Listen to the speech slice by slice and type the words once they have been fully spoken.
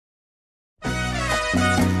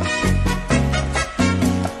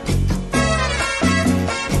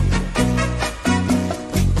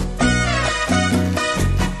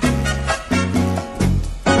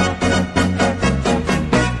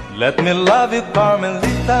Let me love you,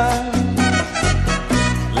 Carmelita.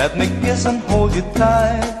 Let me kiss and hold you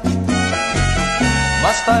tight.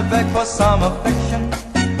 Must I beg for some affection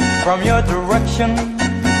from your direction,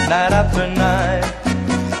 night after night?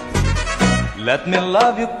 Let me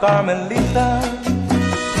love you, Carmelita.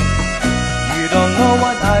 You don't know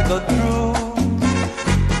what I go through.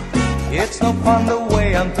 It's no fun the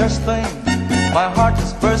way I'm thirsting. My heart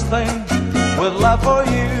is bursting with love for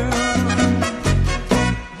you.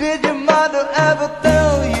 Did your mother ever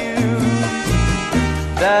tell you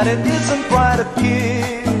that it isn't quite a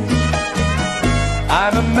kiss?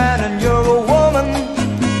 I'm a man and you're a woman.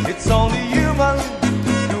 It's only human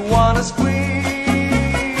you wanna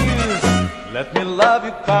squeeze. Let me love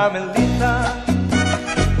you, Carmelita.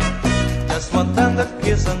 Just one tender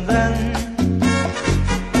kiss and then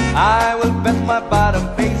I will bet my bottom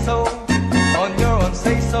peso on your own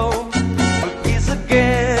say-so. We'll kiss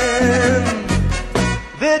again.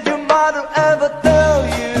 Did your mother ever tell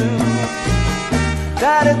you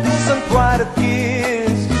that it isn't quite a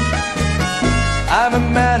kiss? I'm a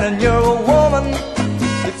man and you're a woman.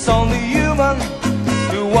 It's only human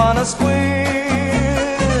to wanna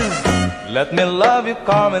squeeze. Let me love you,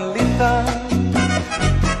 Carmelita.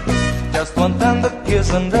 Just one tender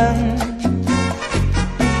kiss and then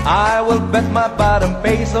I will bet my bottom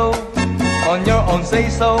peso on your own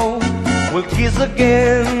say-so. We'll kiss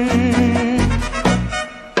again.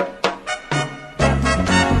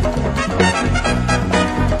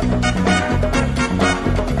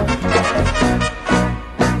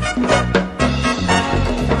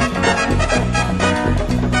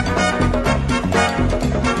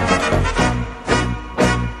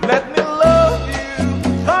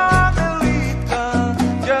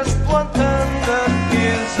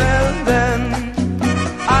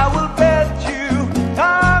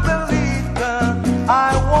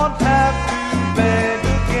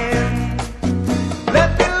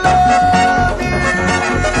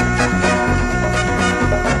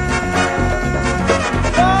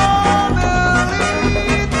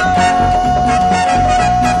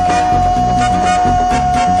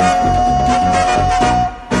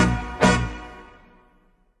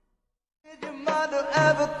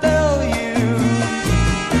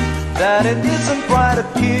 That it isn't quite a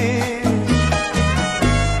kiss.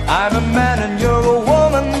 I'm a man and you're a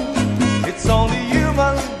woman. It's only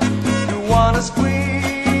human you wanna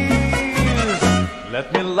squeeze.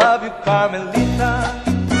 Let me love you, Carmelita.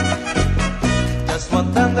 Just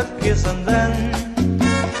one tender kiss and then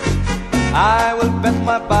I will bet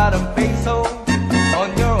my bottom